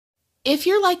If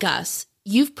you're like us,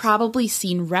 you've probably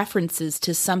seen references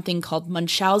to something called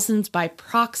Munchausen's by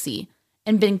proxy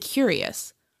and been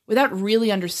curious, without really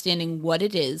understanding what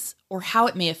it is or how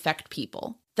it may affect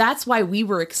people. That's why we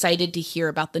were excited to hear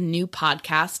about the new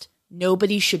podcast,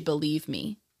 Nobody Should Believe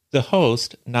Me. The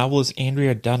host, novelist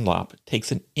Andrea Dunlop,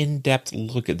 takes an in-depth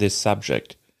look at this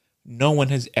subject. No one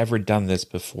has ever done this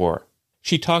before.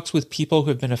 She talks with people who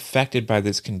have been affected by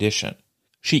this condition.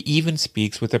 She even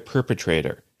speaks with a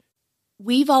perpetrator.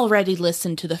 We've already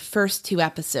listened to the first 2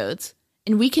 episodes,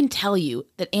 and we can tell you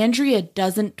that Andrea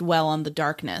doesn't dwell on the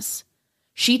darkness.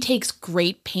 She takes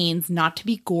great pains not to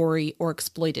be gory or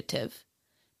exploitative.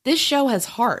 This show has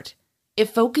heart.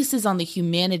 It focuses on the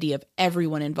humanity of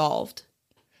everyone involved.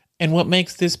 And what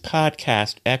makes this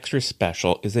podcast extra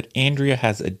special is that Andrea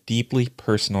has a deeply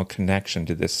personal connection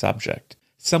to this subject.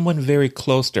 Someone very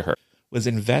close to her was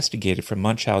investigated for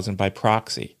Munchausen by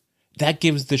proxy. That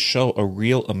gives the show a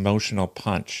real emotional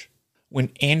punch. When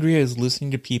Andrea is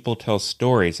listening to people tell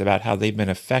stories about how they've been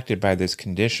affected by this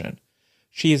condition,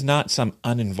 she is not some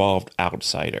uninvolved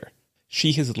outsider.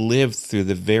 She has lived through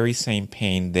the very same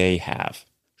pain they have.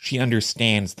 She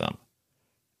understands them.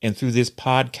 And through this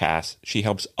podcast, she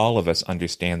helps all of us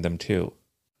understand them too.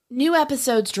 New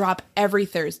episodes drop every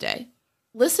Thursday.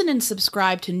 Listen and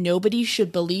subscribe to Nobody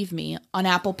Should Believe Me on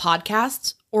Apple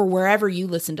Podcasts or wherever you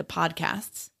listen to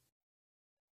podcasts.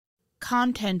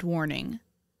 Content warning.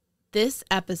 This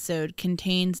episode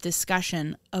contains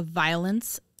discussion of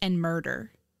violence and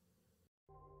murder.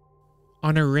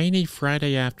 On a rainy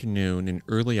Friday afternoon in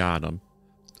early autumn,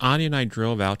 Anya and I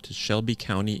drove out to Shelby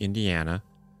County, Indiana,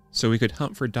 so we could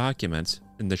hunt for documents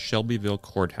in the Shelbyville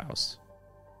courthouse.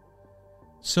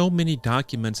 So many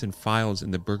documents and files in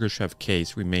the Burger Chef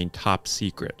case remain top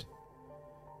secret.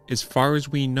 As far as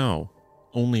we know,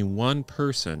 only one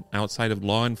person outside of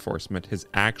law enforcement has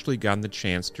actually gotten the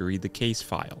chance to read the case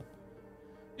file.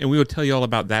 And we will tell you all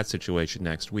about that situation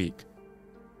next week.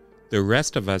 The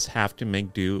rest of us have to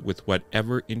make do with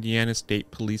whatever Indiana State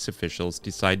Police officials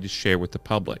decide to share with the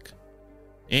public.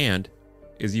 And,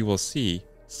 as you will see,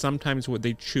 sometimes what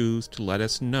they choose to let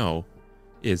us know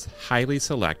is highly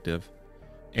selective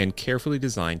and carefully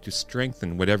designed to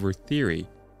strengthen whatever theory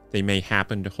they may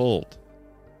happen to hold.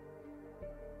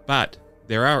 But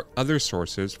there are other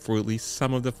sources for at least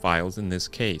some of the files in this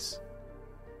case.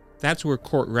 That's where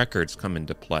court records come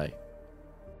into play.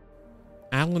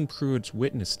 Alan Pruitt's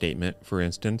witness statement, for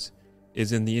instance,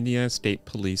 is in the Indiana State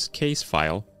Police case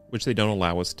file, which they don't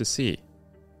allow us to see.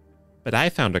 But I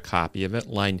found a copy of it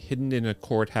lying hidden in a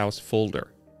courthouse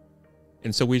folder.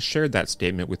 And so we shared that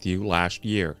statement with you last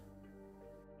year.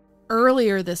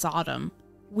 Earlier this autumn,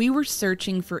 we were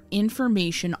searching for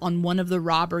information on one of the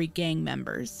robbery gang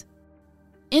members.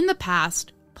 In the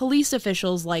past, police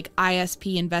officials like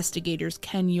ISP investigators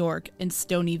Ken York and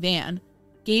Stoney Van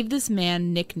gave this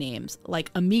man nicknames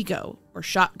like Amigo or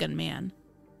Shotgun Man.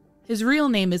 His real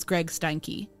name is Gregg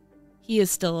Steinke. He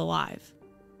is still alive.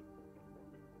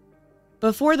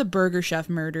 Before the Burger Chef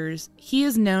murders, he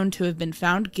is known to have been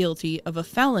found guilty of a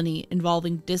felony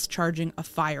involving discharging a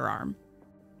firearm.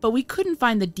 But we couldn't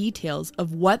find the details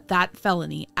of what that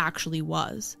felony actually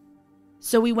was.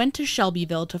 So we went to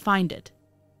Shelbyville to find it.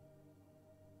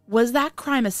 Was that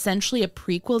crime essentially a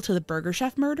prequel to the Burger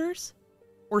Chef murders?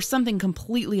 Or something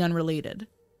completely unrelated?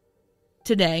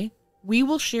 Today, we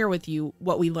will share with you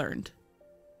what we learned.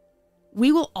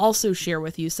 We will also share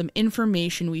with you some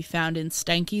information we found in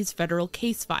Steinke's federal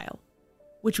case file,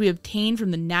 which we obtained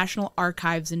from the National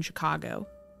Archives in Chicago.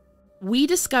 We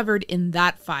discovered in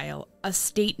that file a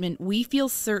statement we feel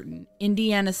certain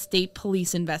Indiana State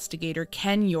Police investigator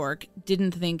Ken York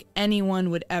didn't think anyone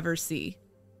would ever see.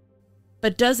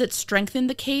 But does it strengthen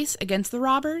the case against the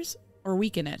robbers or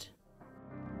weaken it?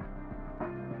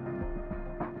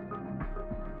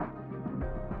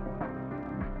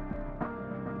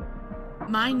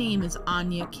 My name is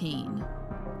Anya Kane.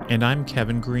 And I'm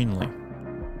Kevin Greenlee.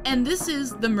 And this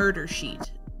is The Murder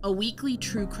Sheet, a weekly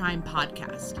true crime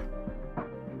podcast.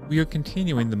 We are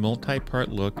continuing the multi-part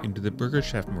look into the Burger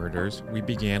Chef murders we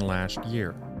began last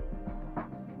year.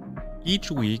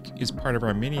 Each week is part of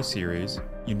our mini-series,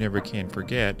 You Never Can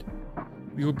Forget.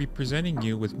 We will be presenting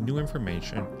you with new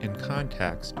information and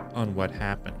context on what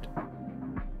happened.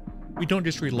 We don't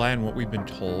just rely on what we've been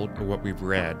told or what we've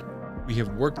read. We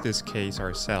have worked this case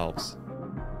ourselves.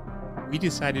 We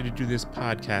decided to do this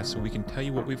podcast so we can tell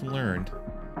you what we've learned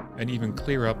and even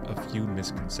clear up a few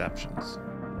misconceptions.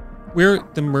 We're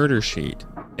The Murder Sheet,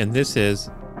 and this is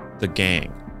The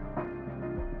Gang.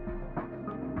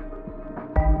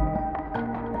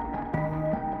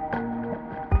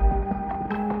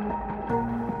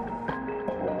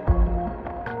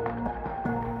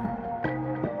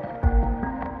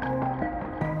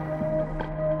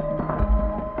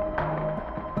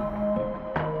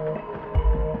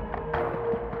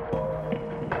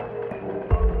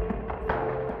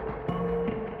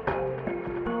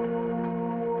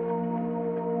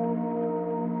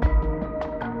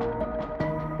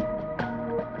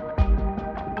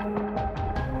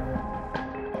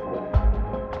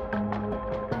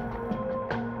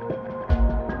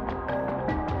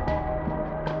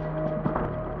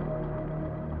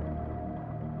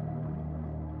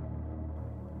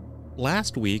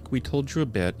 Last week, we told you a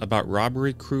bit about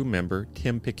robbery crew member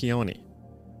Tim Piccione.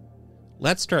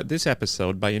 Let's start this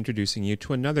episode by introducing you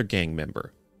to another gang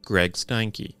member, Gregg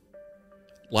Steinke.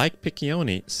 Like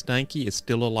Piccione, Steinke is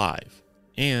still alive,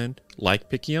 and, like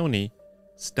Piccione,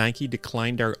 Steinke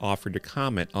declined our offer to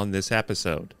comment on this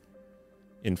episode.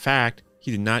 In fact,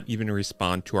 he did not even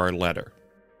respond to our letter.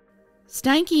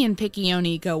 Steinke and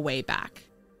Piccione go way back.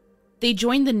 They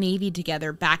joined the Navy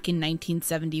together back in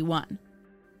 1971,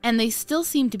 and they still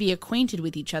seem to be acquainted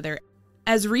with each other.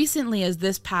 As recently as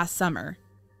this past summer,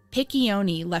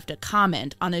 Piccione left a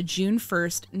comment on a June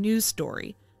 1st news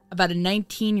story about a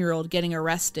 19-year-old getting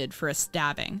arrested for a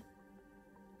stabbing.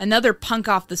 "Another punk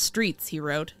off the streets," he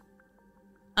wrote.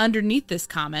 Underneath this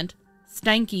comment,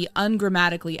 Steinke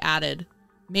ungrammatically added,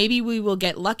 "Maybe we will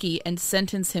get lucky and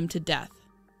sentence him to death."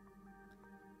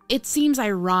 It seems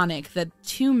ironic that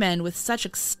two men with such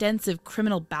extensive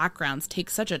criminal backgrounds take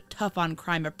such a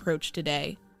tough-on-crime approach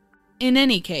today. In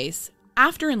any case,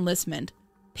 after enlistment,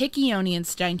 Piccione and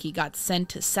Steinke got sent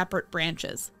to separate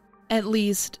branches. At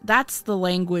least, that's the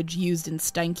language used in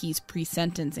Steinke's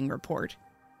pre-sentencing report.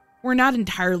 We're not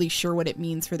entirely sure what it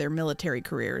means for their military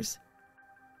careers.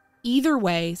 Either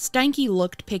way, Steinke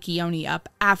looked Piccione up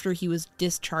after he was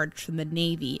discharged from the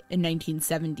Navy in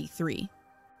 1973.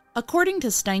 According to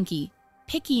Steinke,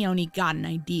 Piccione got an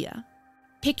idea.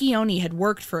 Piccione had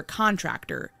worked for a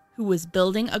contractor who was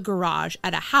building a garage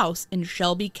at a house in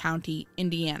Shelby County,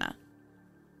 Indiana.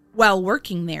 While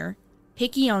working there,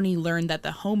 Piccione learned that the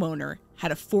homeowner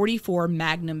had a .44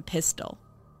 Magnum pistol.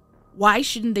 Why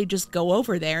shouldn't they just go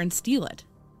over there and steal it?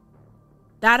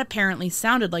 That apparently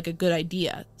sounded like a good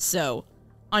idea, so,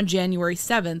 on January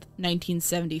 7th,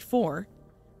 1974,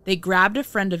 they grabbed a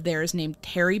friend of theirs named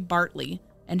Terry Bartley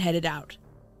and headed out.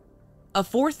 A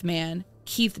fourth man,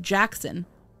 Keith Jackson,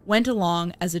 went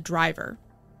along as a driver.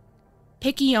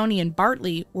 Piccione and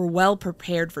Bartley were well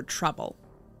prepared for trouble.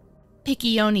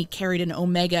 Piccione carried an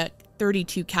Omega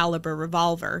 .32 caliber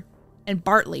revolver, and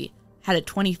Bartley had a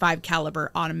 .25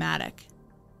 caliber automatic.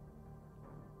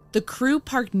 The crew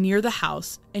parked near the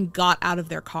house and got out of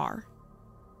their car.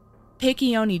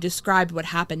 Piccione described what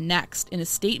happened next in a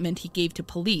statement he gave to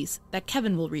police that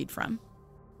Kevin will read from.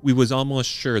 "We was almost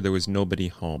sure there was nobody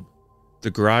home.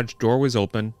 The garage door was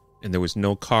open, and there was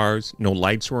no cars, no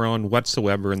lights were on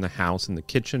whatsoever in the house, in the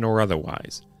kitchen or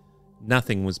otherwise.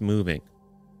 Nothing was moving.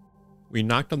 We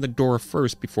knocked on the door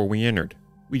first before we entered.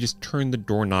 We just turned the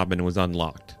doorknob and it was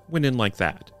unlocked. Went in like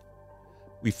that.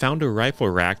 We found a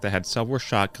rifle rack that had several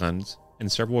shotguns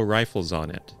and several rifles on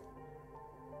it.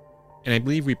 And I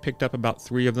believe we picked up about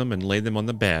 3 of them and laid them on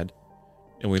the bed,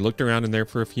 and we looked around in there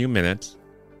for a few minutes,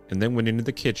 and then went into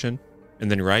the kitchen,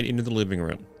 and then right into the living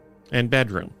room and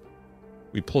bedroom.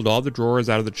 We pulled all the drawers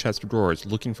out of the chest of drawers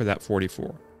looking for that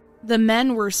 .44. The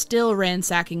men were still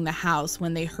ransacking the house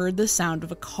when they heard the sound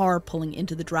of a car pulling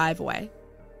into the driveway.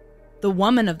 The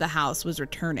woman of the house was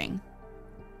returning.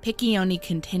 Piccione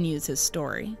continues his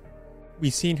story. We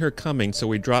seen her coming, so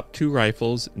we dropped 2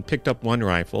 rifles and picked up 1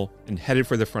 rifle and headed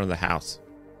for the front of the house.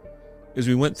 As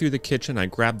we went through the kitchen, I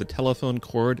grabbed the telephone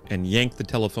cord and yanked the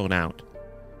telephone out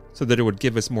so that it would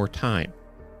give us more time,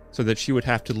 so that she would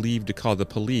have to leave to call the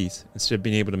police instead of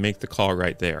being able to make the call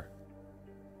right there.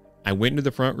 I went into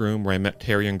the front room where I met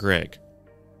Terry and Greg.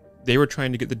 They were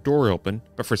trying to get the door open,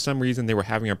 but for some reason they were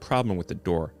having a problem with the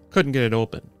door. Couldn't get it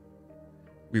open.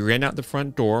 We ran out the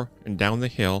front door and down the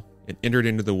hill and entered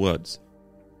into the woods.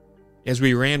 As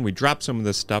we ran, we dropped some of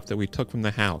the stuff that we took from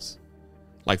the house.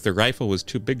 Like the rifle was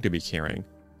too big to be carrying,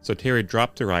 so Terry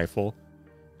dropped the rifle,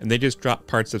 and they just dropped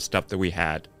parts of stuff that we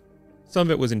had. Some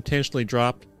of it was intentionally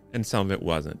dropped, and some of it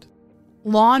wasn't.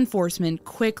 Law enforcement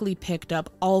quickly picked up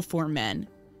all 4 men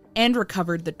and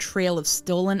recovered the trail of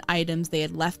stolen items they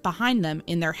had left behind them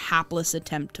in their hapless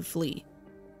attempt to flee.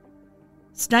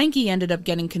 Steinke ended up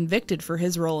getting convicted for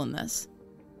his role in this.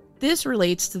 This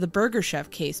relates to the Burger Chef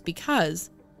case because,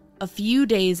 a few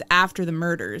days after the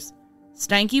murders,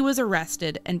 Steinke was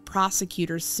arrested and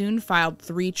prosecutors soon filed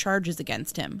 3 charges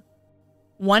against him.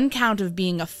 1 count of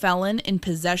being a felon in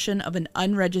possession of an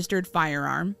unregistered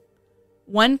firearm,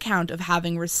 1 count of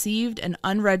having received an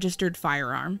unregistered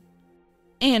firearm,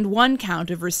 and 1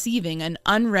 count of receiving an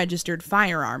unregistered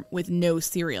firearm with no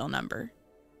serial number.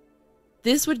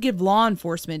 This would give law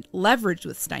enforcement leverage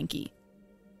with Steinke.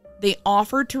 They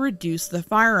offered to reduce the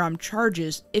firearm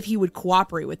charges if he would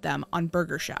cooperate with them on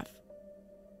Burger Chef.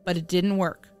 But it didn't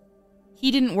work.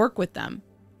 He didn't work with them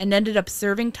and ended up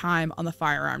serving time on the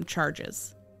firearm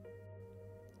charges.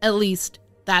 At least,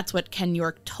 that's what Ken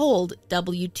York told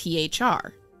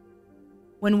WTHR.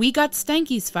 When we got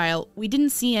Steinke's file, we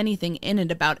didn't see anything in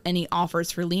it about any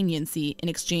offers for leniency in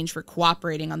exchange for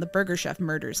cooperating on the Burger Chef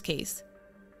murders case.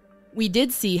 We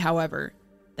did see, however,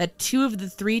 that 2 of the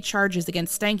 3 charges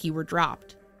against Steinke were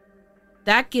dropped.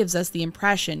 That gives us the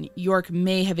impression York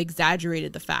may have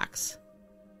exaggerated the facts.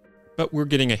 But we're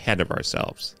getting ahead of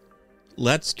ourselves.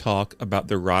 Let's talk about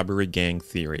the robbery gang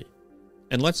theory.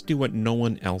 And let's do what no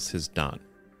one else has done.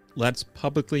 Let's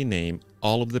publicly name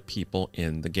all of the people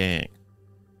in the gang.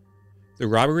 The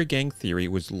robbery gang theory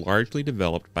was largely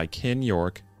developed by Ken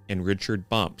York and Richard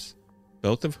Bumps,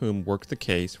 both of whom worked the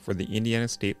case for the Indiana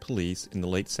State Police in the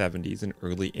late 70s and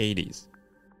early 80s.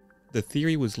 The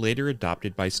theory was later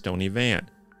adopted by Stoney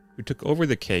Vann, who took over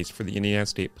the case for the Indiana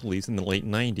State Police in the late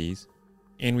 90s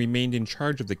and remained in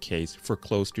charge of the case for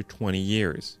close to 20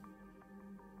 years.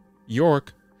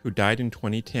 York, who died in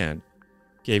 2010,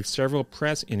 gave several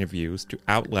press interviews to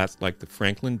outlets like the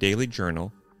Franklin Daily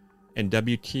Journal and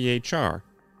WTHR,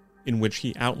 in which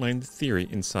he outlined the theory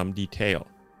in some detail.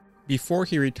 Before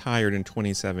he retired in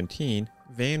 2017,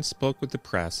 Vann spoke with the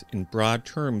press in broad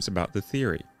terms about the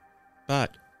theory,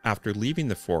 but after leaving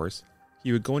the force,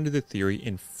 he would go into the theory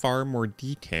in far more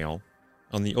detail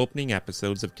on the opening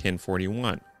episodes of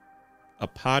 1041, a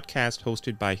podcast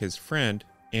hosted by his friend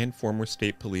and former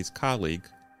state police colleague,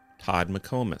 Todd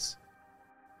McComas.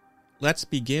 Let's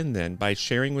begin then by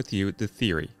sharing with you the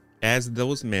theory, as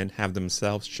those men have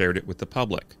themselves shared it with the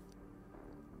public.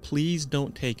 Please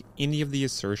don't take any of the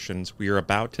assertions we are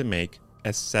about to make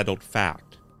as settled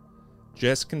fact.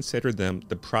 Just consider them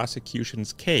the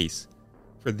prosecution's case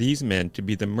for these men to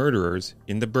be the murderers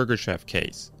in the Burger Chef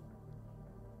case.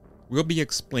 We'll be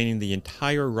explaining the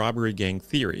entire robbery gang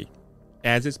theory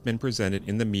as it's been presented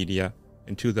in the media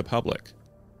and to the public.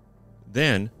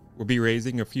 Then, we'll be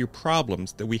raising a few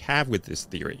problems that we have with this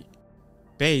theory,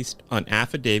 based on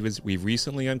affidavits we've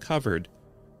recently uncovered,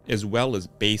 as well as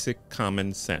basic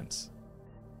common sense.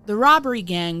 The robbery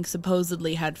gang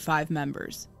supposedly had 5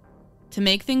 members. To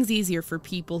make things easier for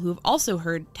people who've also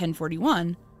heard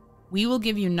 1041, we will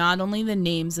give you not only the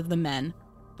names of the men,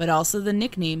 but also the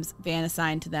nicknames Vann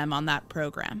assigned to them on that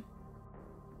program.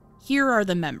 Here are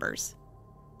the members.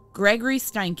 Gregg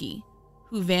Steinke,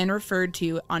 who Vann referred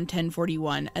to on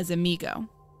 1041 as Amigo.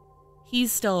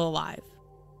 He's still alive.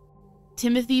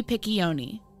 Timothy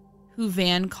Piccione, who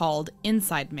Vann called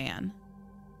Inside Man.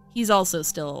 He's also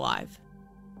still alive.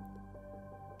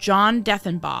 John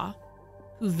Defibaugh,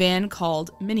 who Vann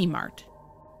called Minimart.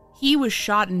 He was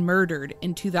shot and murdered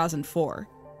in 2004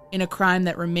 in a crime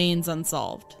that remains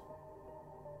unsolved.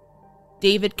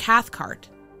 David Cathcart,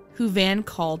 who Vann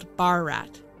called Bar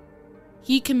Rat.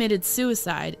 He committed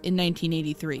suicide in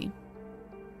 1983.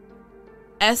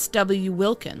 S.W.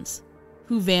 Wilkins,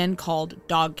 who Vann called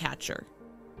Dog Catcher.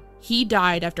 He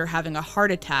died after having a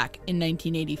heart attack in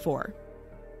 1984.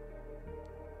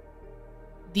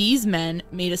 These men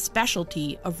made a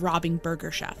specialty of robbing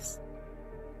burger chefs.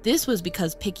 This was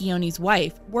because Piccione's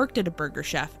wife worked at a burger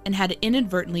chef and had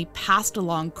inadvertently passed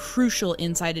along crucial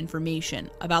inside information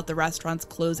about the restaurant's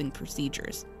closing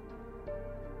procedures.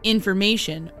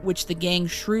 Information which the gang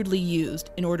shrewdly used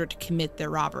in order to commit their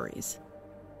robberies.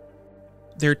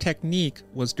 Their technique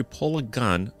was to pull a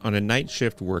gun on a night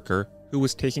shift worker who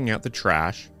was taking out the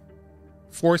trash,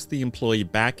 force the employee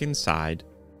back inside,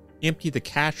 empty the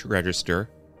cash register,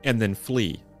 and then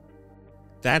flee.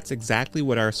 That's exactly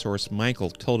what our source Michael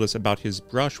told us about his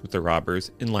brush with the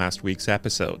robbers in last week's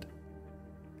episode.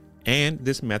 And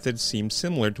this method seems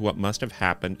similar to what must have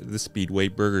happened at the Speedway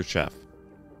Burger Chef.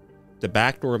 The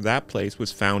back door of that place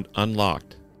was found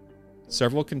unlocked.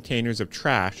 Several containers of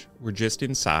trash were just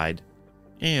inside,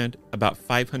 and about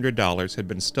 $500 had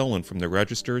been stolen from the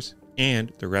registers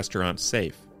and the restaurant's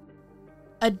safe.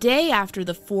 A day after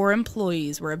the 4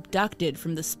 employees were abducted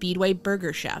from the Speedway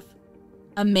Burger Chef,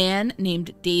 a man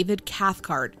named David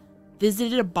Cathcart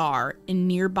visited a bar in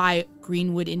nearby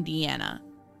Greenwood, Indiana,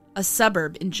 a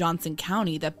suburb in Johnson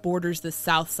County that borders the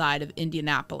south side of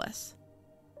Indianapolis.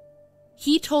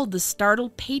 He told the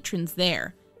startled patrons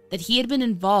there that he had been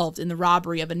involved in the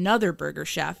robbery of another burger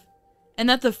chef, and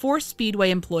that the 4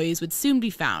 Speedway employees would soon be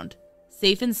found,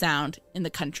 safe and sound, in the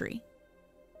country.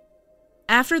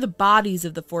 After the bodies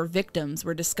of the 4 victims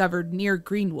were discovered near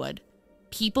Greenwood,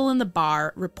 people in the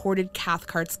bar reported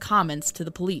Cathcart's comments to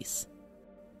the police.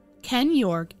 Ken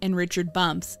York and Richard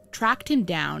Bumps tracked him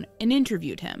down and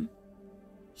interviewed him.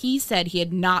 He said he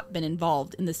had not been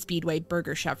involved in the Speedway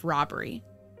Burger Chef robbery,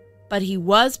 but he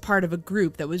was part of a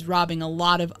group that was robbing a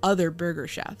lot of other burger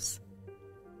chefs.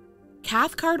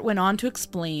 Cathcart went on to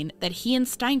explain that he and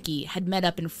Steinke had met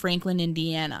up in Franklin,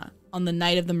 Indiana on the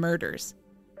night of the murders,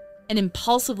 and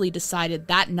impulsively decided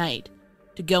that night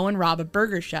to go and rob a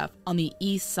burger chef on the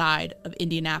east side of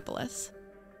Indianapolis.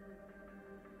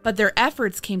 But their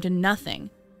efforts came to nothing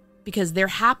because there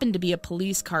happened to be a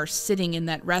police car sitting in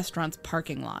that restaurant's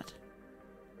parking lot.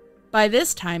 By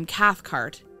this time,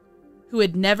 Cathcart, who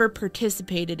had never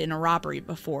participated in a robbery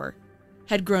before,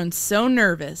 had grown so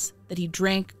nervous that he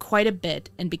drank quite a bit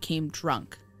and became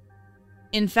drunk.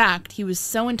 In fact, he was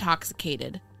so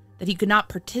intoxicated that he could not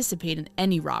participate in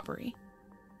any robbery.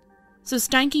 So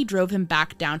Steinke drove him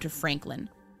back down to Franklin,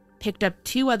 picked up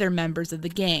 2 other members of the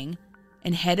gang,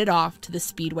 and headed off to the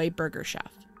Speedway Burger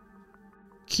Chef.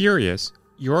 Curious,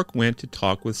 York went to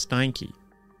talk with Steinke,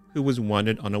 who was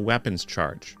wanted on a weapons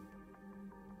charge.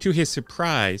 To his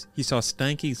surprise, he saw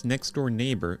Steinke's next-door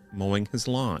neighbor mowing his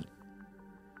lawn.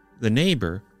 The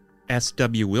neighbor,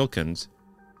 S.W. Wilkins,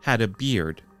 had a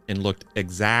beard and looked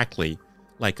exactly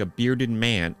like a bearded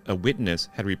man a witness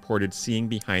had reported seeing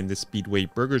behind the Speedway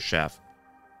Burger Chef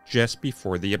just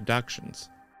before the abductions.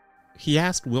 He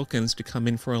asked Wilkins to come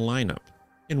in for a lineup,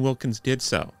 and Wilkins did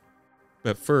so.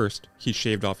 But first, he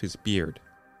shaved off his beard,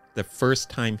 the first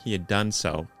time he had done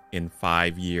so in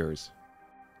 5 years.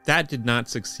 That did not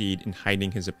succeed in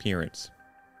hiding his appearance.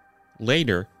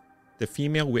 Later, the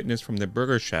female witness from the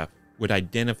Burger Chef would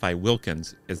identify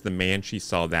Wilkins as the man she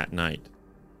saw that night.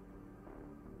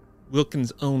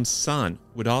 Wilkins' own son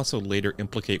would also later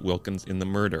implicate Wilkins in the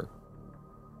murder.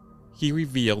 He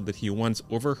revealed that he once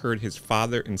overheard his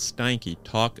father and Steinke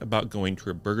talk about going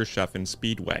to a Burger Chef in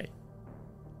Speedway.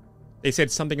 They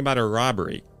said something about a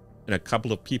robbery and a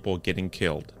couple of people getting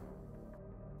killed.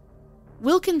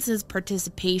 Wilkins's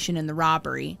participation in the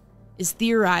robbery is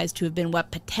theorized to have been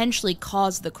what potentially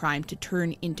caused the crime to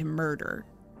turn into murder.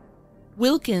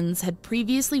 Wilkins had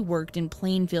previously worked in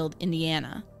Plainfield,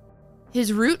 Indiana.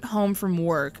 His route home from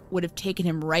work would have taken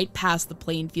him right past the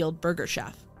Plainfield Burger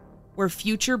Chef, where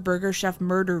future Burger Chef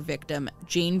murder victim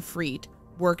Jane Freet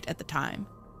worked at the time.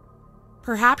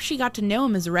 Perhaps she got to know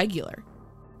him as a regular.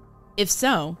 If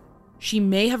so, she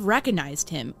may have recognized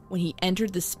him when he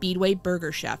entered the Speedway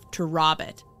Burger Chef to rob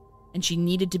it, and she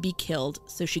needed to be killed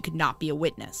so she could not be a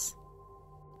witness.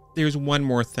 There's one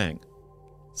more thing.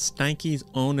 Steinke's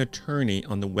own attorney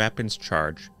on the weapons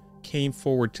charge came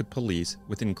forward to police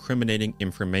with incriminating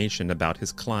information about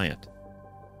his client.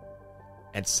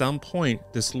 At some point,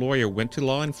 this lawyer went to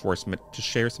law enforcement to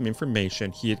share some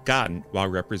information he had gotten while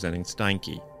representing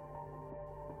Steinke.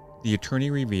 The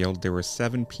attorney revealed there were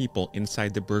 7 people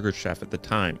inside the Burger Chef at the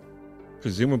time,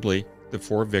 presumably the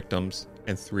 4 victims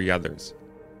and 3 others.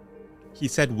 He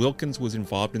said Wilkins was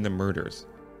involved in the murders,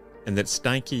 and that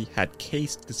Steinke had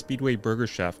cased the Speedway Burger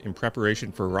Chef in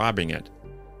preparation for robbing it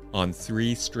on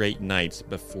 3 straight nights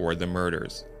before the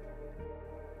murders.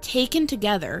 Taken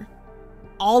together,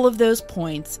 all of those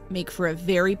points make for a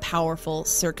very powerful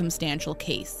circumstantial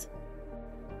case.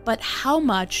 But how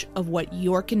much of what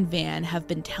York and Van have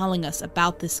been telling us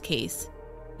about this case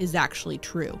is actually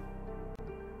true?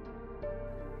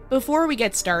 Before we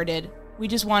get started, we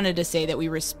just wanted to say that we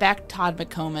respect Todd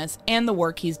McComas and the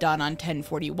work he's done on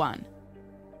 1041.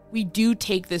 We do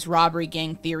take this robbery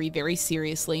gang theory very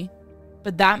seriously,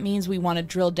 but that means we want to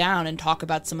drill down and talk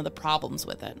about some of the problems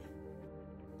with it.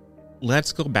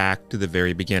 Let's go back to the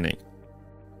very beginning.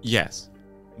 Yes,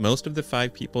 most of the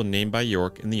 5 people named by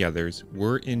York and the others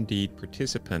were indeed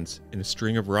participants in a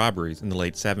string of robberies in the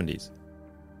late 70s.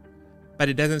 But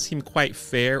it doesn't seem quite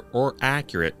fair or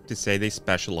accurate to say they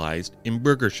specialized in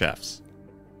burger chefs.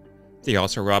 They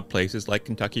also robbed places like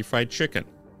Kentucky Fried Chicken.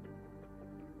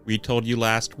 We told you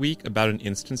last week about an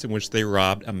instance in which they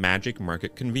robbed a Magic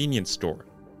Market convenience store.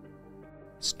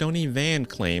 Stoney Van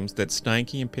claims that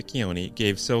Steinke and Piccione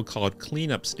gave so-called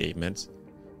cleanup statements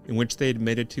in which they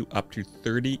admitted to up to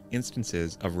 30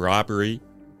 instances of robbery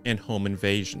and home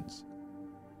invasions.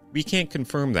 We can't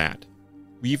confirm that.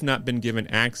 We've not been given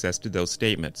access to those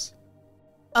statements.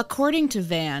 According to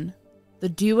Van, the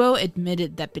duo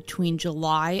admitted that between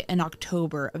July and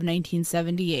October of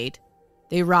 1978,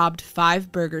 they robbed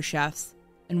 5 burger chefs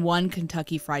and 1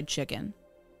 Kentucky Fried Chicken.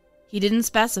 He didn't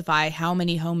specify how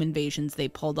many home invasions they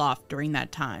pulled off during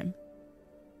that time.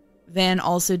 Van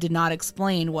also did not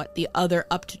explain what the other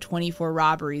up to 24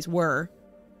 robberies were,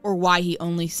 or why he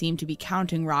only seemed to be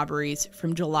counting robberies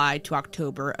from July to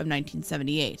October of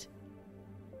 1978.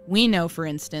 We know, for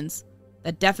instance,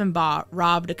 that Defibaugh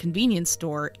robbed a convenience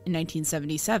store in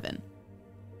 1977.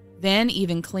 Van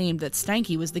even claimed that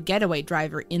Steinke was the getaway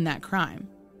driver in that crime.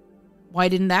 Why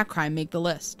didn't that crime make the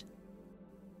list?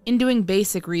 In doing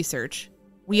basic research,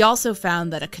 we also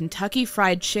found that a Kentucky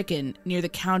Fried Chicken near the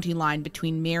county line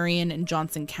between Marion and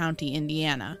Johnson County,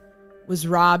 Indiana, was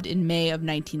robbed in May of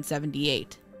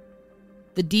 1978.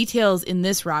 The details in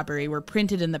this robbery were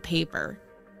printed in the paper,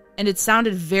 and it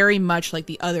sounded very much like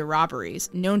the other robberies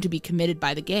known to be committed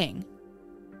by the gang.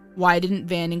 Why didn't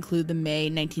Van include the May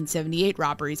 1978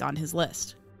 robberies on his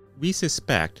list? We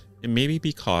suspect it may be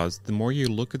because the more you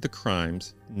look at the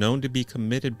crimes known to be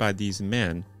committed by these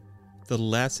men, the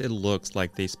less it looks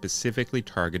like they specifically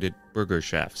targeted burger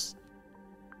chefs.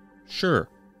 Sure,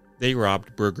 they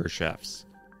robbed burger chefs,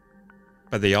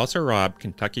 but they also robbed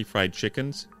Kentucky Fried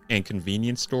Chickens and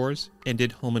convenience stores and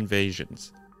did home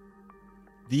invasions.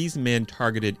 These men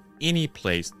targeted any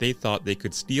place they thought they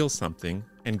could steal something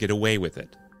and get away with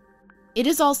it. It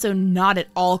is also not at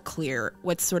all clear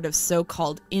what sort of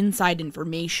so-called inside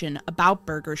information about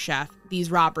Burger Chef these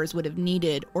robbers would have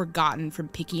needed or gotten from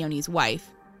Piccione's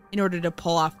wife in order to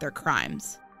pull off their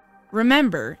crimes.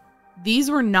 Remember,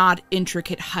 these were not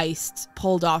intricate heists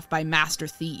pulled off by master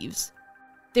thieves.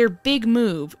 Their big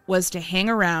move was to hang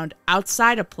around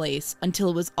outside a place until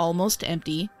it was almost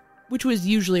empty, which was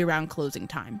usually around closing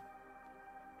time.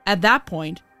 At that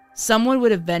point, someone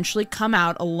would eventually come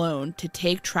out alone to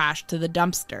take trash to the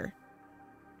dumpster.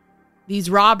 These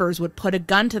robbers would put a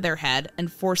gun to their head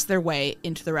and force their way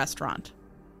into the restaurant.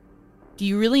 Do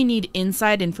you really need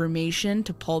inside information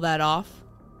to pull that off?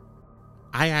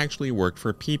 I actually worked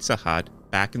for Pizza Hut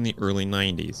back in the early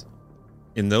 90s.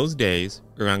 In those days,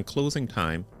 around closing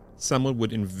time, someone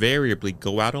would invariably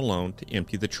go out alone to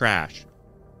empty the trash.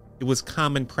 It was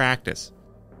common practice.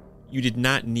 You did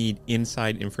not need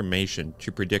inside information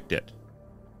to predict it.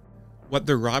 What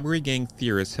the robbery gang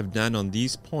theorists have done on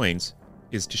these points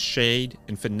is to shade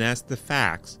and finesse the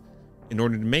facts in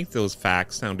order to make those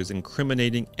facts sound as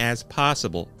incriminating as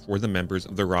possible for the members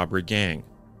of the robbery gang.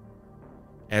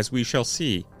 As we shall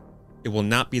see, it will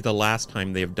not be the last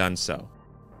time they have done so.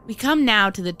 We come now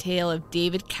to the tale of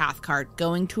David Cathcart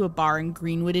going to a bar in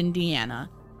Greenwood, Indiana,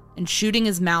 and shooting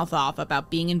his mouth off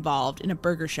about being involved in a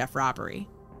Burger Chef robbery.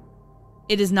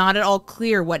 It is not at all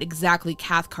clear what exactly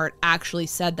Cathcart actually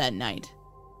said that night.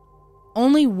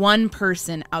 Only one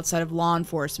person outside of law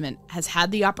enforcement has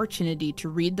had the opportunity to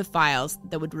read the files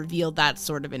that would reveal that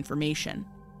sort of information.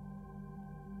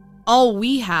 All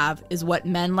we have is what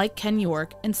men like Ken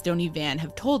York and Stoney Van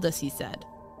have told us he said,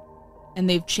 and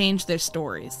they've changed their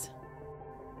stories.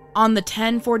 On the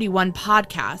 1041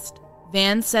 podcast,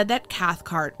 Van said that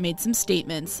Cathcart made some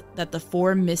statements that the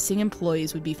 4 missing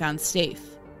employees would be found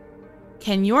safe.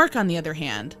 Ken York, on the other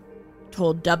hand,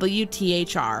 told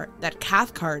WTHR that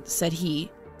Cathcart said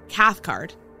he,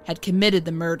 Cathcart, had committed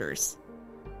the murders.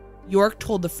 York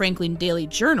told the Franklin Daily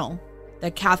Journal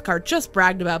that Cathcart just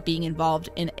bragged about being involved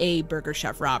in a Burger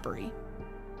Chef robbery.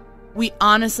 We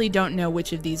honestly don't know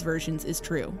which of these versions is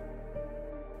true.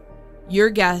 Your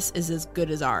guess is as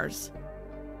good as ours.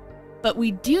 But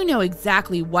we do know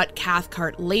exactly what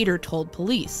Cathcart later told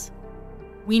police.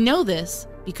 We know this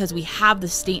because we have the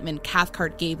statement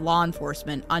Cathcart gave law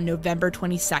enforcement on November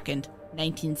 22nd,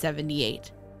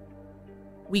 1978.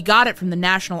 We got it from the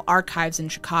National Archives in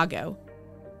Chicago,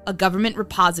 a government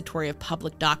repository of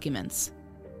public documents.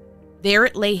 There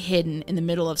it lay hidden in the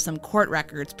middle of some court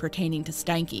records pertaining to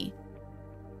Steinke.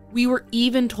 We were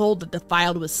even told that the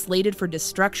file was slated for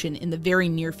destruction in the very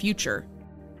near future,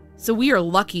 so we are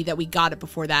lucky that we got it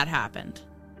before that happened.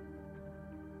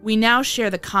 We now share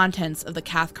the contents of the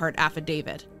Cathcart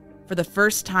affidavit for the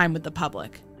first time with the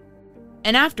public,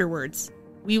 and afterwards,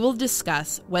 we will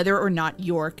discuss whether or not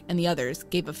York and the others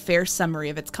gave a fair summary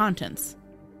of its contents.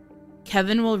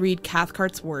 Kevin will read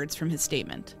Cathcart's words from his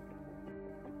statement.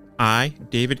 I,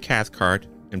 David Cathcart,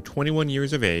 am 21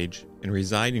 years of age and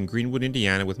reside in Greenwood,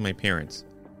 Indiana with my parents.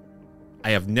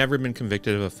 I have never been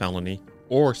convicted of a felony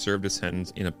or served a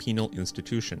sentence in a penal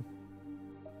institution.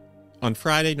 On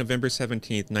Friday, November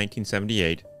 17,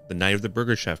 1978, the night of the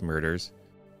Burger Chef murders,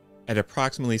 at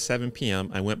approximately 7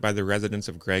 p.m., I went by the residence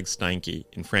of Gregg Steinke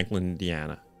in Franklin,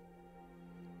 Indiana.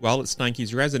 While at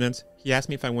Steinke's residence, he asked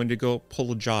me if I wanted to go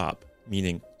pull a job,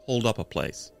 meaning hold up a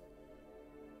place.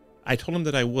 I told him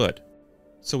that I would,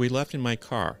 so we left in my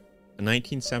car, a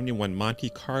 1971 Monte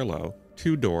Carlo,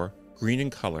 2-door, green in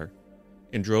color,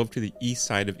 and drove to the east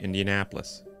side of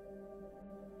Indianapolis.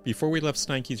 Before we left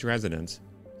Steinke's residence,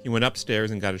 he went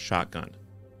upstairs and got a shotgun.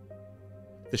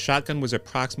 The shotgun was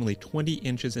approximately 20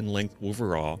 inches in length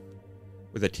overall,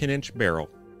 with a 10-inch barrel.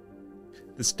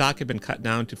 The stock had been cut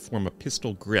down to form a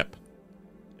pistol grip,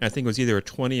 and I think it was either a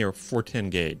 20 or 410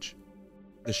 gauge.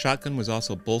 The shotgun was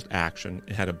also bolt action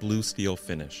and had a blue steel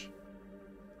finish.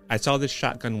 I saw this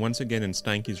shotgun once again in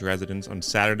Steinke's residence on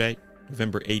Saturday,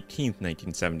 November 18,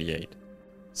 1978.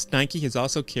 Steinke has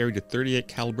also carried a .38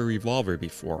 caliber revolver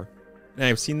before, and I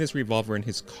have seen this revolver in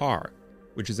his car,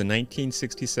 which is a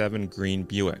 1967 green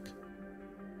Buick.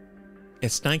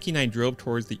 As Steinke and I drove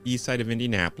towards the east side of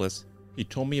Indianapolis, he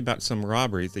told me about some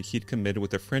robberies that he'd committed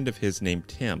with a friend of his named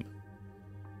Tim.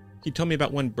 He told me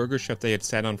about one burger chef they had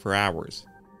sat on for hours.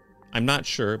 I'm not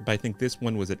sure, but I think this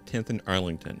one was at 10th and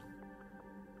Arlington.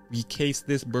 We cased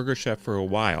this burger chef for a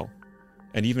while,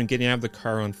 and even getting out of the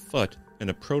car on foot and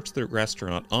approached the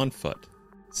restaurant on foot.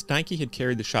 Steinke had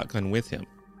carried the shotgun with him.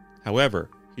 However,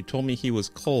 he told me he was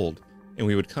cold and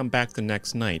we would come back the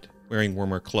next night wearing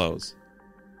warmer clothes.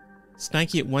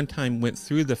 Steinke at one time went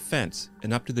through the fence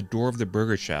and up to the door of the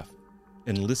burger chef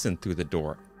and listened through the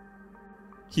door.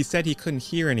 He said he couldn't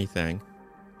hear anything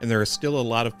and there are still a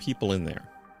lot of people in there,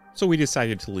 so we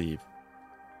decided to leave.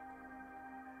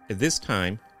 At this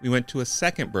time, we went to a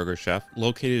second burger chef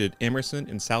located at Emerson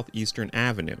and Southeastern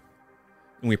Avenue,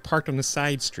 and we parked on a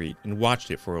side street and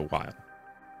watched it for a while.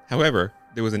 However,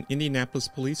 there was an Indianapolis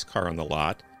police car on the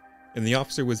lot, and the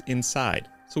officer was inside,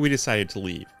 so we decided to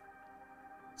leave.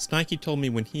 Steinke told me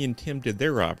when he and Tim did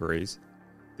their robberies,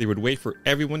 they would wait for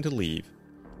everyone to leave,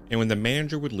 and when the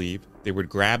manager would leave, they would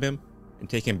grab him and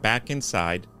take him back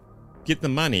inside, get the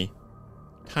money,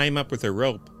 tie him up with a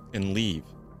rope, and leave.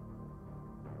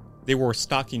 They wore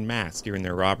stocking masks during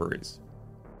their robberies.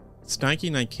 Steinke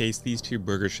and I cased these two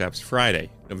burger chefs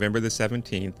Friday, November the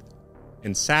 17th,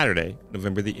 and Saturday,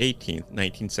 November the 18th,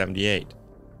 1978.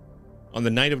 On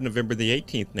the night of November the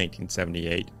 18th,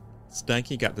 1978,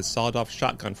 Steinke got the sawed-off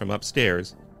shotgun from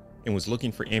upstairs and was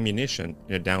looking for ammunition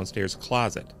in a downstairs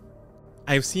closet.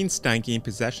 I have seen Steinke in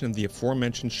possession of the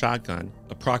aforementioned shotgun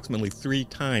approximately 3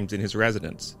 times in his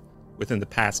residence within the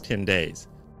past 10 days.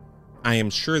 I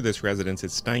am sure this residence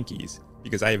is Steinke's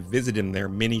because I have visited him there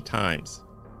many times.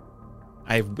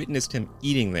 I have witnessed him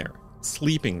eating there,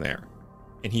 sleeping there,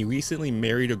 and he recently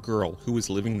married a girl who was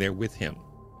living there with him.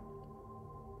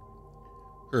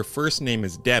 Her first name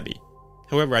is Debbie,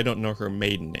 however I don't know her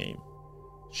maiden name.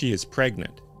 She is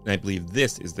pregnant, and I believe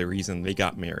this is the reason they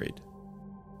got married.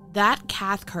 That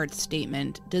Cathcart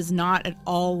statement does not at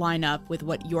all line up with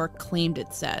what York claimed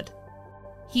it said.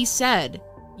 He said,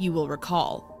 you will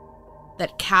recall,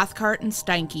 that Cathcart and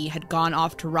Steinke had gone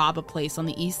off to rob a place on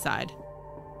the east side.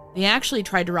 They actually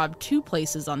tried to rob 2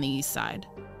 places on the east side.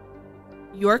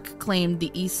 York claimed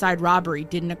the east side robbery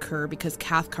didn't occur because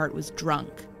Cathcart was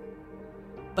drunk.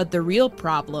 But the real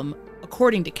problem,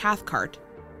 according to Cathcart,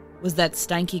 was that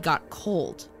Steinke got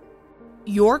cold.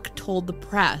 York told the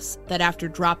press that after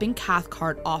dropping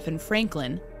Cathcart off in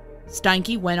Franklin,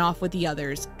 Steinke went off with the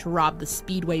others to rob the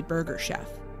Speedway Burger Chef.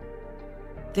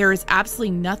 There is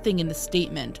absolutely nothing in the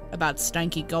statement about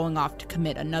Steinke going off to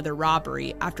commit another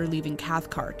robbery after leaving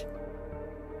Cathcart.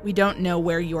 We don't know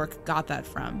where York got that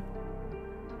from.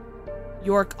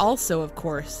 York also, of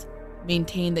course,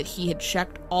 maintained that he had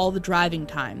checked all the driving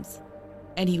times,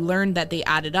 and he learned that they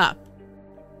added up.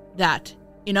 That,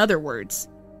 in other words,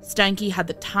 Steinke had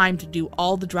the time to do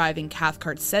all the driving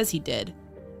Cathcart says he did,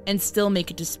 and still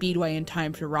make it to Speedway in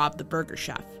time to rob the Burger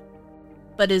Chef.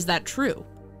 But is that true?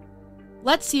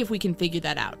 Let's see if we can figure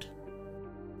that out.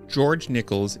 George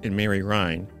Nichols and Mary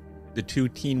Ryan, the 2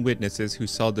 teen witnesses who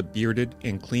saw the bearded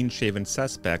and clean-shaven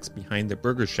suspects behind the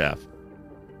Burger Chef,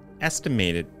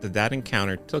 estimated that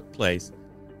encounter took place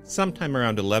sometime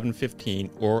around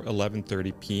 11:15 or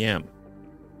 11:30 p.m.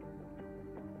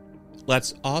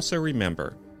 Let's also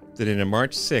remember that in a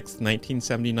March 6,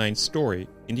 1979 story,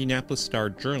 Indianapolis Star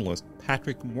journalist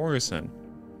Patrick Morrison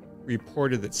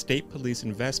reported that state police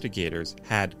investigators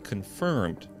had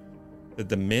confirmed that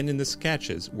the men in the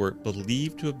sketches were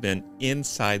believed to have been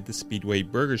inside the Speedway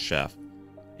Burger Chef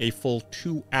a full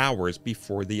 2 hours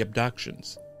before the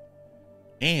abductions,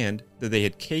 and that they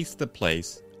had cased the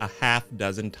place a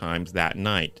half-dozen times that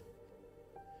night.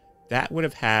 That would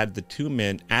have had the 2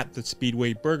 men at the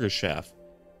Speedway Burger Chef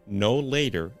no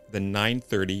later than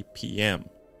 9:30 p.m.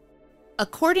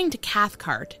 According to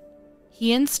Cathcart,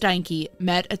 he and Steinke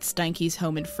met at Steinke's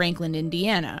home in Franklin,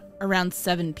 Indiana, around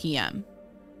 7 p.m.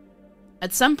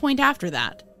 At some point after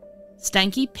that,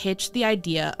 Steinke pitched the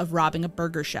idea of robbing a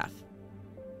Burger Chef.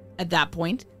 At that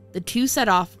point, the 2 set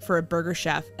off for a Burger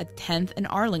Chef at 10th and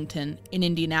Arlington in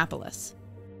Indianapolis.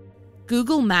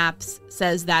 Google Maps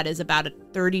says that is about a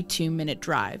 32-minute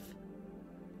drive.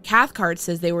 Cathcart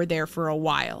says they were there for a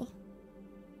while.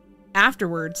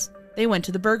 Afterwards, they went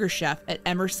to the Burger Chef at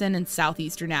Emerson and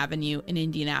Southeastern Avenue in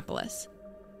Indianapolis.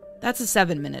 That's a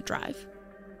 7-minute drive.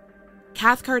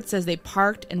 Cathcart says they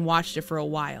parked and watched it for a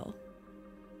while.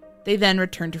 They then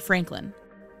returned to Franklin.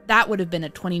 That would have been a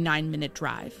 29-minute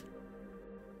drive.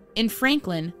 In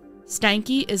Franklin,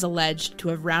 Steinke is alleged to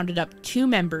have rounded up 2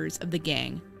 members of the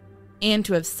gang and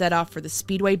to have set off for the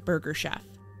Speedway Burger Chef,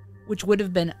 which would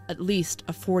have been at least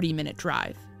a 40-minute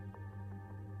drive.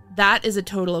 that is a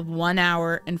total of 1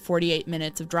 hour and 48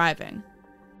 minutes of driving.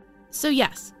 So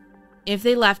yes, if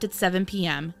they left at 7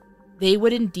 p.m., they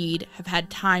would indeed have had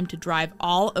time to drive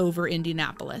all over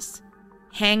Indianapolis,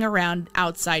 hang around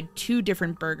outside 2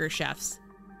 different burger chefs,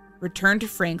 return to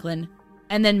Franklin,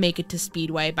 and then make it to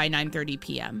Speedway by 9:30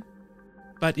 p.m.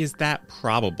 But is that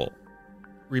probable?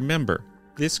 Remember,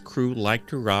 this crew liked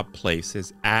to rob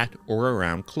places at or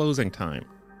around closing time.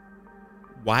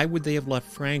 Why would they have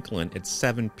left Franklin at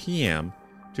 7 p.m.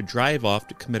 to drive off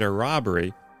to commit a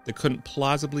robbery that couldn't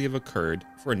plausibly have occurred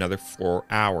for another 4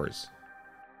 hours?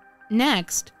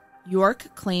 Next,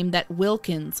 York claimed that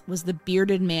Wilkins was the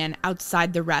bearded man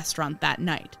outside the restaurant that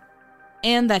night,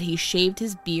 and that he shaved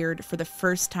his beard for the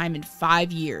first time in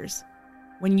 5 years,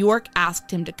 when York asked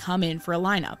him to come in for a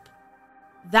lineup.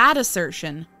 That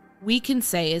assertion, we can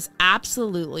say, is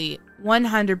absolutely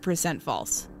 100%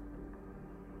 false.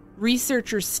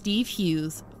 Researcher Steve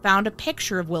Hughes found a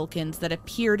picture of Wilkins that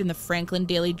appeared in the Franklin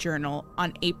Daily Journal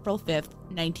on April 5,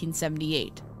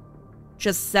 1978,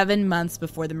 just 7 months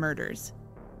before the murders.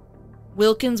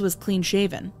 Wilkins was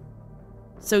clean-shaven,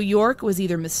 so York was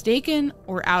either mistaken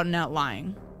or out-and-out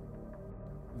lying.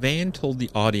 Van told the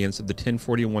audience of the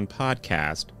 1041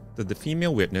 podcast that the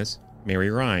female witness, Mary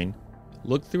Ryan,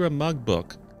 looked through a mug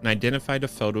book and identified a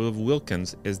photo of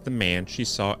Wilkins as the man she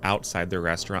saw outside the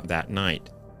restaurant that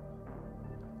night.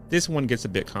 This one gets a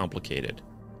bit complicated.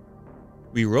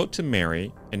 We wrote to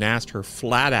Mary and asked her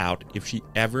flat out if she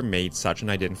ever made such an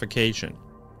identification.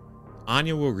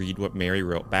 Anya will read what Mary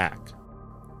wrote back.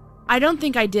 I don't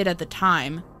think I did at the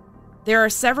time. There are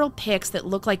several pics that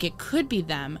look like it could be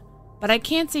them, but I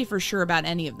can't say for sure about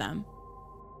any of them.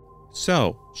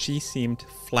 So, she seemed to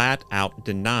flat out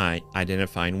deny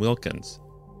identifying Wilkins.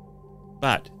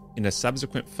 But, in a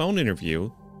subsequent phone interview,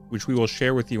 which we will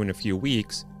share with you in a few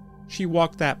weeks, she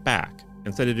walked that back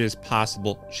and said it is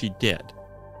possible she did.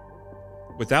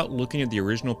 Without looking at the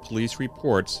original police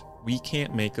reports, we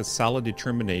can't make a solid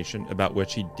determination about what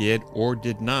she did or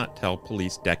did not tell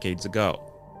police decades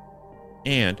ago.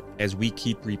 And, as we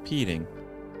keep repeating,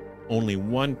 only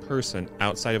one person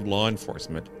outside of law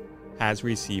enforcement has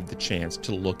received the chance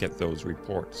to look at those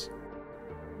reports.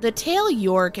 The tale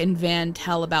York and Van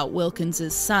tell about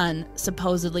Wilkins' son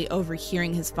supposedly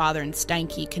overhearing his father and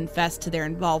Steinke confess to their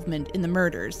involvement in the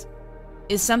murders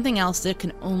is something else that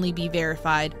can only be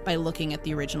verified by looking at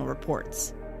the original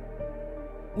reports.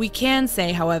 We can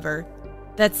say, however,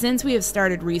 that since we have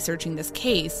started researching this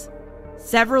case,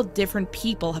 several different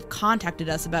people have contacted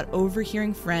us about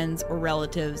overhearing friends or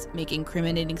relatives make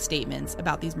incriminating statements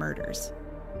about these murders.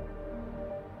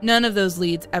 None of those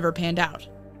leads ever panned out,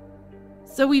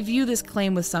 so we view this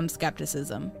claim with some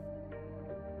skepticism.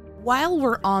 While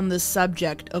we're on the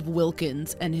subject of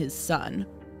Wilkins and his son,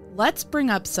 let's bring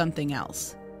up something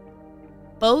else.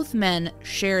 Both men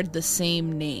shared the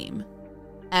same name,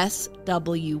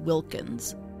 S.W.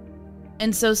 Wilkins,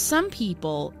 and so some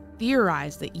people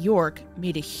theorize that York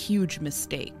made a huge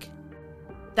mistake,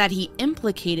 that he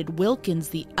implicated Wilkins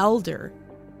the elder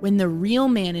when the real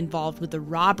man involved with the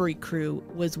robbery crew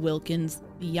was Wilkins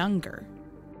the younger.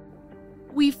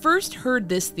 We first heard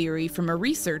this theory from a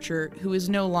researcher who is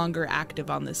no longer active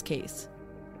on this case.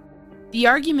 The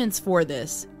arguments for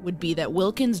this would be that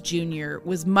Wilkins Jr.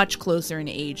 was much closer in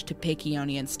age to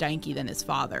Piccione and Steinke than his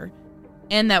father,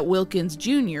 and that Wilkins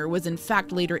Jr. was in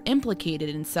fact later implicated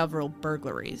in several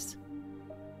burglaries.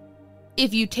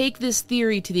 If you take this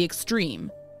theory to the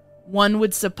extreme, one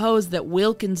would suppose that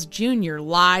Wilkins Jr.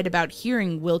 lied about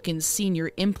hearing Wilkins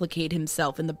Sr. implicate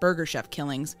himself in the Burger Chef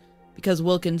killings because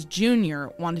Wilkins Jr.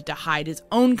 wanted to hide his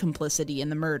own complicity in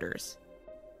the murders.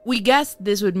 We guess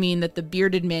this would mean that the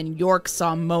bearded man York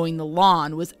saw mowing the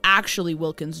lawn was actually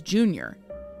Wilkins Jr.,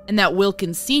 and that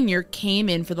Wilkins Sr. came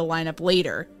in for the lineup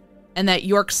later, and that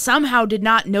York somehow did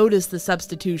not notice the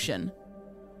substitution.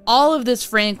 All of this,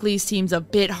 frankly, seems a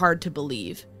bit hard to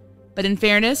believe, but in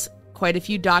fairness, quite a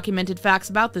few documented facts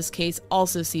about this case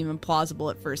also seem implausible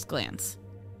at first glance.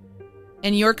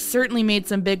 And York certainly made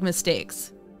some big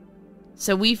mistakes,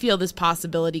 so we feel this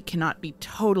possibility cannot be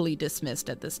totally dismissed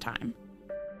at this time.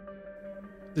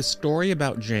 The story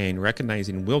about Jane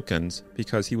recognizing Wilkins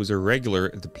because he was a regular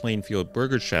at the Plainfield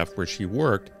Burger Chef where she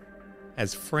worked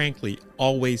has frankly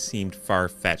always seemed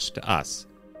far-fetched to us.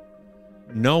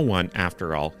 No one,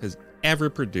 after all, has ever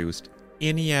produced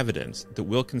any evidence that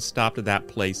Wilkins stopped at that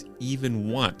place even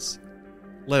once,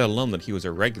 let alone that he was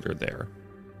a regular there.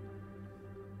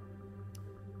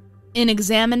 In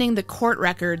examining the court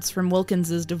records from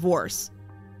Wilkins' divorce,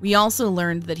 we also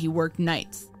learned that he worked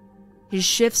nights. His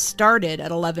shift started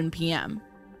at 11 p.m.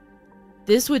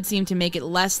 This would seem to make it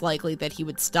less likely that he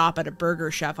would stop at a burger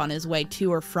chef on his way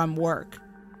to or from work.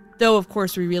 Though, of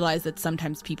course, we realize that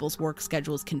sometimes people's work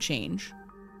schedules can change.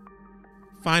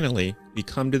 Finally, we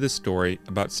come to the story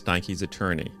about Steinke's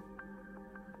attorney.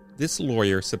 This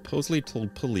lawyer supposedly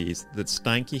told police that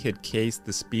Steinke had cased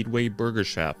the Speedway Burger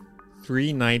Chef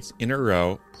 3 nights in a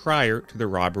row prior to the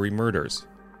robbery murders.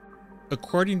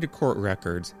 According to court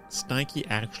records, Steinke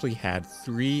actually had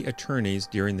 3 attorneys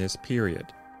during this period: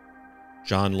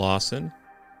 John Lawson,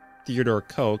 Theodore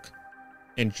Koch,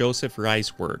 and Joseph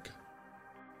Reisberg.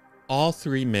 All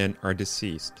 3 men are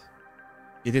deceased.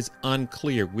 It is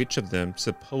unclear which of them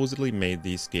supposedly made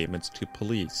these statements to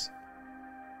police.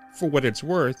 For what it's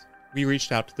worth, we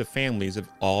reached out to the families of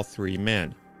all 3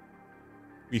 men.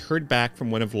 We heard back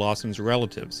from one of Lawson's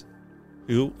relatives,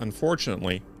 who,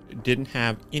 unfortunately, didn't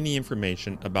have any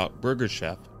information about Burger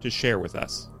Chef to share with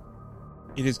us.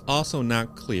 It is also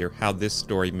not clear how this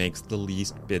story makes the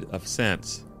least bit of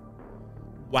sense.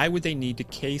 Why would they need to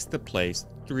case the place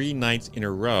 3 nights in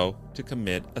a row to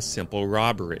commit a simple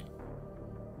robbery?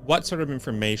 What sort of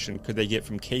information could they get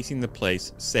from casing the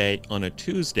place, say, on a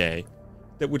Tuesday,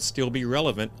 that would still be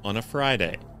relevant on a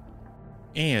Friday?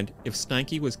 And if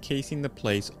Steinke was casing the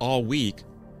place all week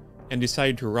and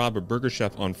decided to rob a Burger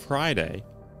Chef on Friday,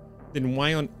 then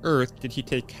why on earth did he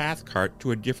take Cathcart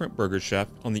to a different Burger Chef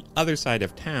on the other side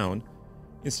of town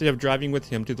instead of driving with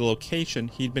him to the location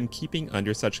he'd been keeping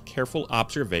under such careful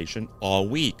observation all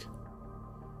week?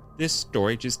 This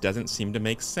story just doesn't seem to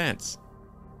make sense.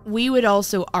 We would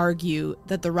also argue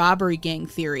that the robbery gang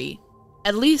theory,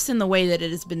 at least in the way that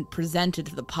it has been presented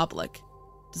to the public,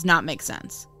 does not make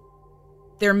sense.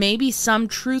 There may be some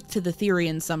truth to the theory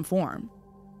in some form,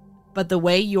 but the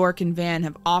way York and Van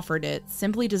have offered it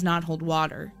simply does not hold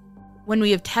water. When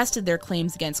we have tested their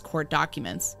claims against court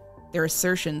documents, their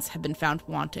assertions have been found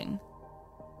wanting.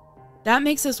 That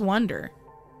makes us wonder,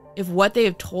 if what they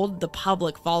have told the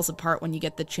public falls apart when you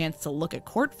get the chance to look at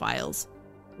court files,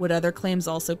 would other claims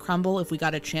also crumble if we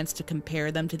got a chance to compare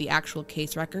them to the actual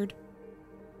case record?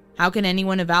 How can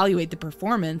anyone evaluate the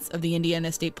performance of the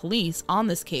Indiana State Police on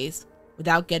this case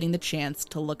without getting the chance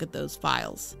to look at those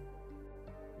files?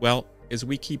 Well, as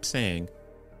we keep saying,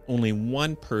 only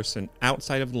one person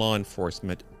outside of law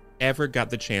enforcement ever got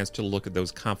the chance to look at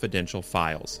those confidential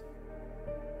files.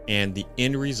 And the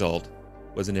end result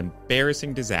was an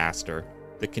embarrassing disaster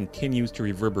that continues to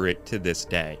reverberate to this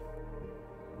day.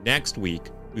 Next week,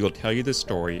 we will tell you the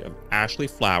story of Ashley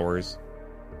Flowers,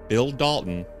 Bill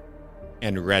Dalton,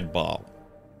 and Red Ball.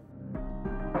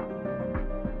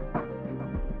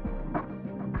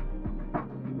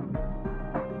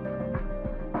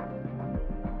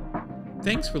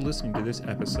 Thanks for listening to this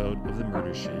episode of The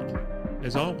Murder Sheet.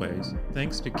 As always,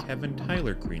 thanks to Kevin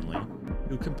Tyler Greenlee,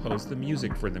 who composed the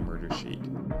music for The Murder Sheet,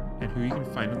 and who you can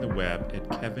find on the web at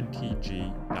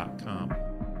kevintg.com.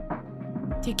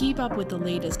 To keep up with the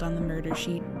latest on The Murder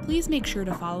Sheet, please make sure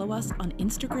to follow us on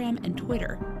Instagram and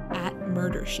Twitter at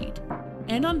Murder Sheet,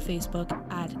 and on Facebook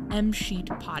at MSheet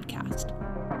Podcast,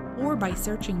 or by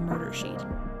searching Murder Sheet.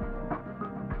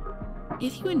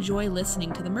 If you enjoy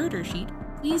listening to The Murder Sheet,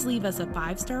 please leave us a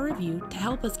 5-star review to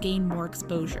help us gain more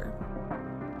exposure.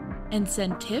 And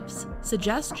send tips,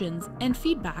 suggestions, and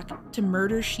feedback to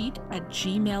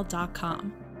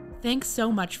murdersheet@gmail.com. Thanks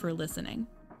so much for listening.